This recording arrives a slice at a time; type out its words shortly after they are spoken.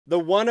The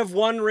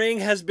one-of-one ring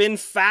has been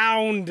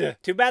found!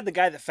 Too bad the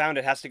guy that found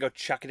it has to go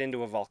chuck it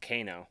into a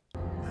volcano.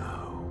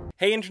 No.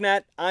 Hey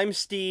Internet, I'm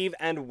Steve,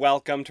 and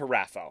welcome to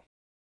Raffo.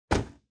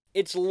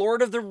 It's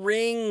Lord of the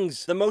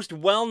Rings, the most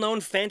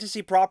well-known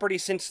fantasy property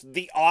since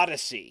the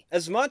Odyssey.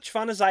 As much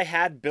fun as I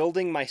had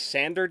building my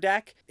Sander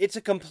deck, it's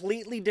a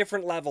completely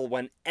different level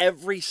when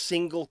every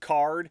single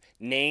card,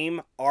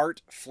 name,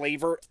 art,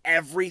 flavor,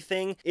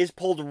 everything is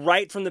pulled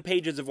right from the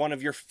pages of one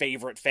of your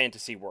favorite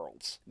fantasy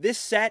worlds. This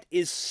set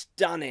is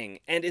stunning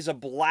and is a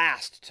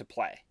blast to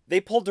play. They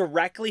pull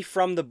directly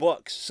from the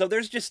books, so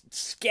there's just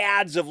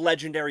scads of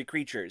legendary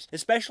creatures,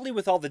 especially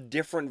with all the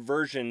different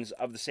versions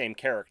of the same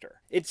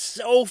character. It's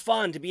so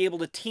fun to be able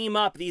to team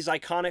up these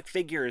iconic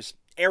figures.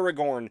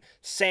 Aragorn,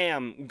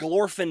 Sam,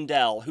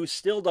 Glorfindel, who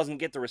still doesn't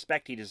get the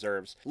respect he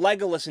deserves,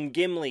 Legolas and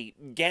Gimli,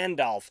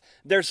 Gandalf.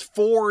 There's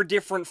 4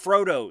 different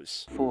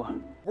Frodos. 4.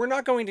 We're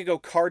not going to go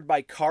card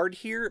by card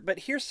here, but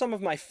here's some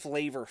of my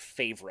flavor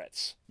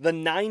favorites. The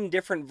 9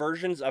 different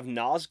versions of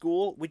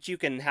Nazgul, which you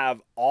can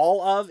have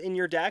all of in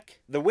your deck.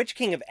 The Witch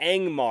King of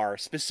Angmar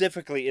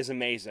specifically is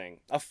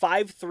amazing. A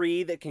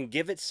 5/3 that can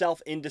give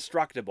itself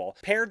indestructible,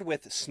 paired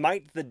with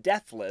Smite the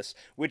Deathless,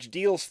 which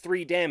deals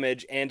 3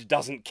 damage and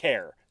doesn't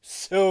care.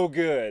 So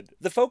good.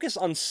 The focus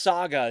on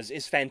sagas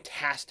is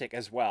fantastic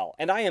as well,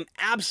 and I am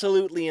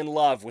absolutely in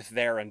love with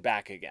There and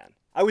Back Again.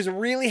 I was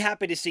really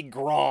happy to see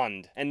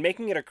Grond, and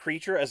making it a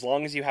creature as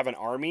long as you have an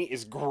army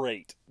is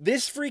great.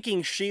 This freaking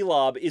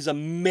Shelob is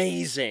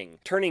amazing,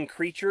 turning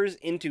creatures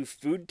into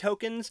food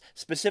tokens,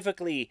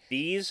 specifically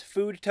these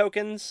food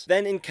tokens.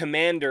 Then in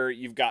Commander,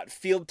 you've got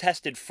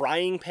field-tested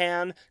Frying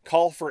Pan,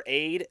 Call for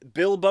Aid,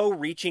 Bilbo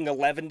reaching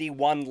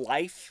 11-1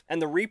 life,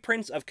 and the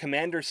reprints of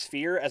Commander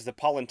Sphere as the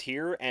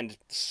Palantir and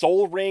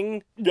Soul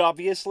Ring,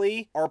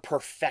 obviously, are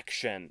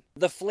perfection.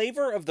 The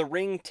flavor of the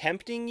ring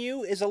tempting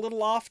you is a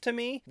little off to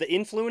me. The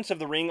influence of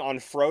the ring on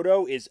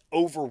Frodo is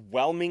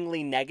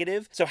overwhelmingly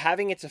negative, so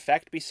having its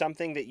effect be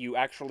something that you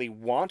actually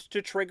want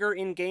to trigger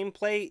in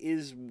gameplay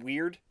is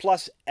weird.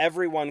 Plus,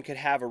 everyone could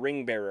have a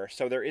ring bearer,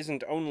 so there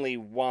isn't only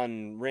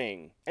one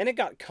ring. And it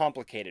got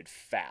complicated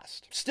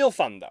fast. Still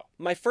fun, though.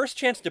 My first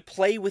chance to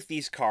play with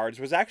these cards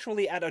was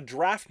actually at a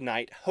draft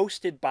night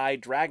hosted by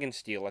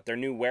Dragonsteel at their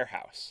new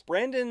warehouse.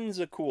 Brandon's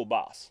a cool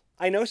boss.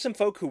 I know some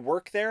folk who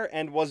work there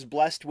and was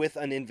blessed with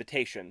an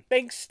invitation.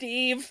 Thanks,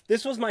 Steve!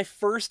 This was my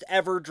first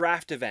ever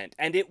draft event,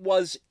 and it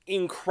was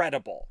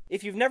incredible.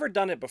 If you've never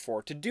done it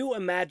before, to do a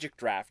Magic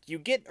draft, you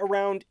get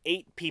around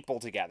 8 people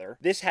together.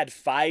 This had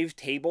 5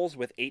 tables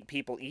with 8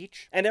 people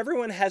each, and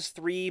everyone has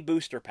 3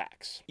 booster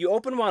packs. You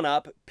open one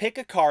up, pick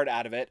a card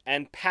out of it,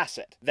 and pass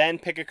it. Then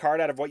pick a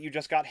card out of what you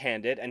just got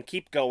handed, and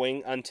keep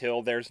going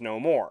until there's no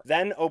more.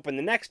 Then open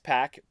the next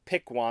pack,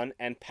 pick one,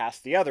 and pass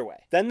the other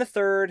way. Then the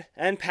third,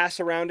 and pass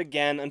around again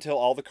until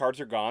all the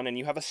cards are gone and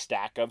you have a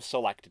stack of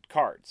selected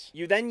cards.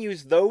 You then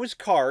use those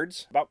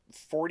cards, about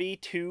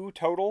 42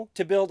 total,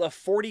 to build a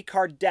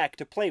 40-card deck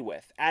to play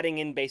with, adding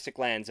in basic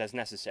lands as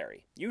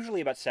necessary,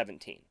 usually about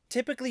 17.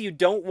 Typically, you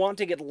don't want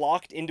to get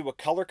locked into a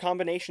color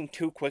combination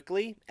too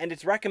quickly, and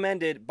it's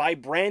recommended by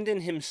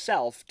Brandon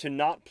himself to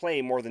not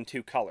play more than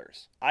 2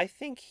 colors. I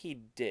think he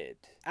did.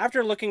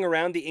 After looking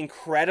around the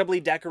incredibly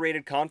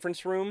decorated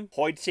conference room,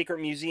 Hoyd Secret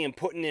Museum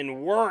putting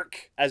in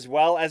work, as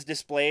well as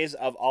displays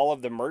of all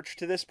of the merch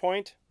to this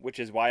point, which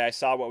is why I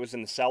saw what was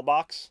in the sell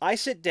box, I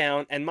sit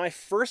down and my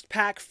first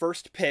pack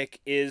first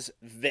pick is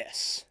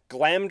this.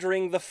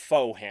 Glamdring the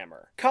Foe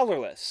Hammer.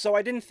 Colorless, so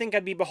I didn't think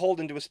I'd be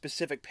beholden to a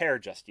specific pair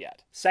just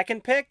yet.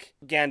 Second pick,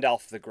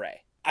 Gandalf the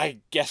Grey. I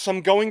guess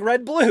I'm going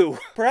red-blue.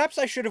 Perhaps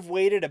I should have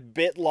waited a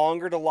bit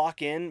longer to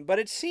lock in, but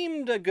it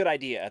seemed a good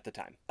idea at the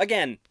time.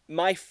 Again,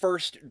 my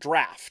first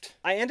draft.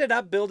 I ended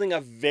up building a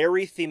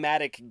very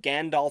thematic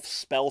Gandalf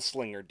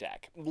Spellslinger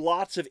deck.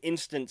 Lots of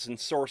instants and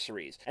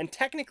sorceries, and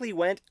technically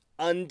went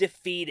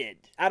undefeated.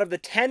 Out of the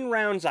 10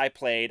 rounds I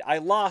played, I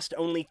lost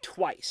only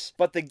twice,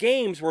 but the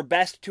games were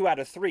best 2 out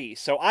of 3,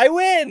 so I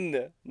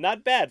win!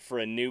 Not bad for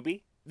a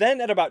newbie.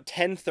 Then at about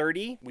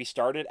 10:30, we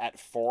started at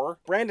 4.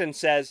 Brandon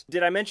says,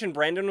 did I mention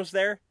Brandon was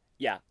there?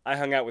 Yeah, I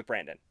hung out with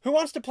Brandon. Who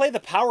wants to play the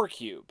Power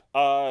Cube?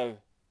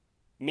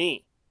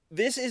 Me.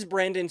 This is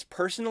Brandon's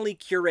personally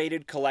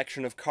curated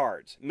collection of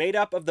cards, made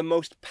up of the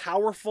most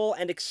powerful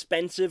and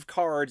expensive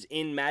cards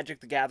in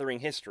Magic the Gathering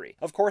history,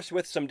 of course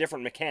with some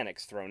different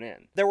mechanics thrown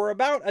in. There were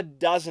about a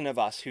dozen of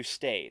us who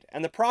stayed,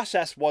 and the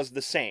process was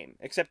the same,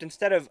 except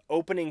instead of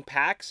opening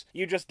packs,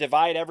 you just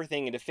divide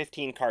everything into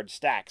 15-card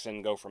stacks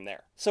and go from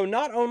there. So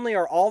not only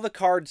are all the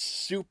cards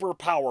super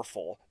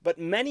powerful, but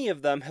many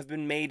of them have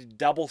been made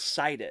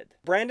double-sided.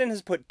 Brandon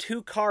has put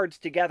 2 cards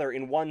together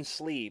in one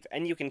sleeve,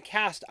 and you can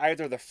cast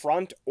either the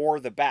front or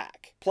the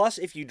back. Plus,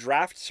 if you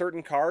draft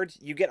certain cards,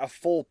 you get a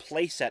full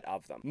playset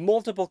of them.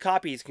 Multiple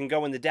copies can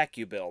go in the deck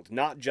you build,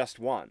 not just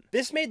one.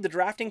 This made the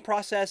drafting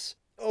process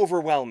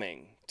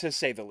overwhelming, to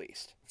say the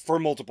least. for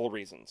multiple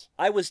reasons.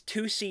 I was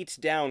 2 seats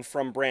down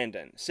from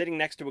Brandon, sitting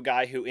next to a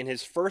guy who, in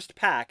his first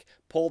pack,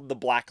 pulled the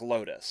Black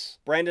Lotus.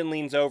 Brandon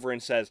leans over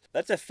and says,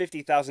 "That's a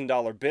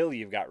 $50,000 bill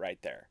you've got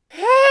right there."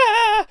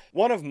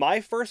 One of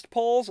my first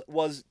pulls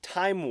was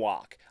Time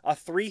Walk, a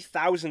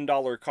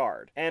 $3,000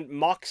 card, and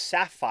Mock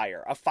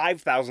Sapphire, a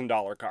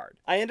 $5,000 card.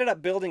 I ended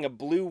up building a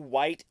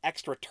blue-white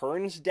extra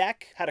turns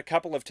deck, had a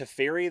couple of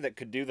Teferi that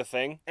could do the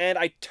thing, and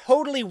I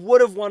totally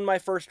would have won my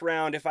first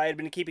round if I had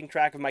been keeping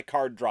track of my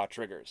card draw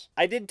triggers.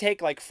 I did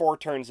take like 4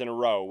 turns in a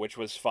row, which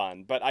was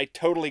fun, but I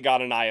totally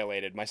got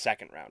annihilated my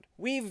second round.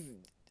 We've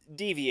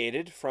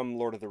deviated from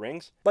Lord of the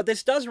Rings, but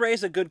this does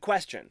raise a good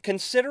question.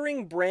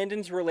 Considering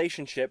Brandon's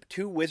relationship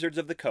to Wizards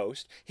of the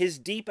Coast, his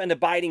deep and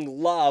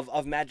abiding love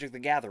of Magic the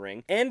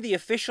Gathering, and the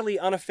officially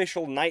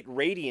unofficial Knight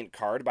Radiant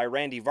card by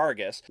Randy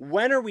Vargas,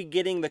 when are we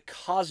getting the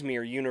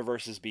Cosmere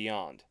Universes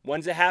Beyond?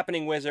 When's it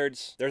happening,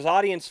 Wizards? There's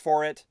audience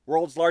for it.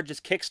 World's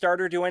largest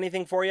Kickstarter do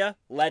anything for you?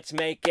 Let's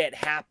make it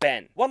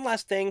happen. One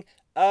last thing,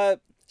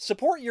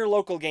 support your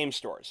local game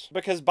stores,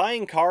 because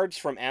buying cards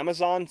from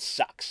Amazon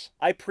sucks.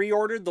 I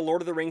pre-ordered the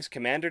Lord of the Rings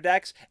Commander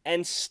decks,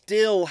 and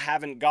still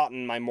haven't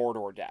gotten my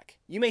Mordor deck.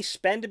 You may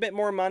spend a bit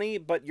more money,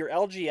 but your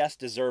LGS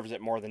deserves it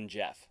more than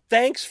Jeff.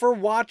 Thanks for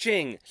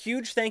watching!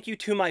 Huge thank you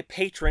to my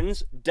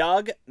patrons,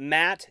 Doug,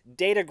 Matt,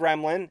 Data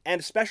Gremlin,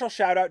 and a special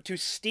shout out to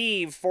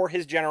Steve for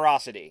his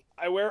generosity.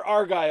 I wear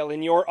Argyle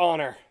in your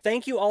honor.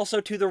 Thank you also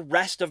to the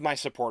rest of my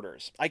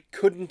supporters. I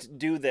couldn't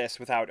do this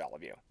without all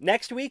of you.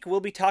 Next week, we'll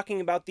be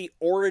talking about the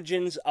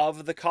origins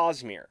of the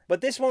Cosmere.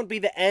 But this won't be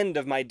the end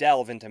of my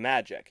delve into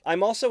Magic.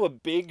 I'm also a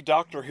big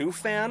Doctor Who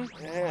fan,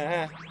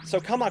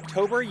 so come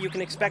October, you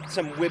can expect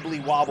some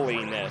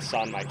wibbly-wobbliness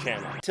on my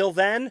channel. Till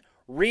then,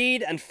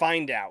 read and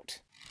find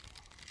out.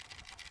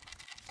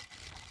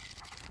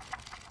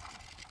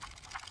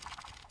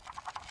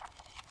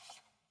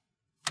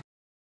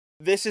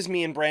 This is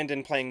me and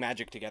Brandon playing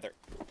Magic together.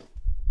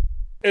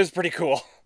 It was pretty cool.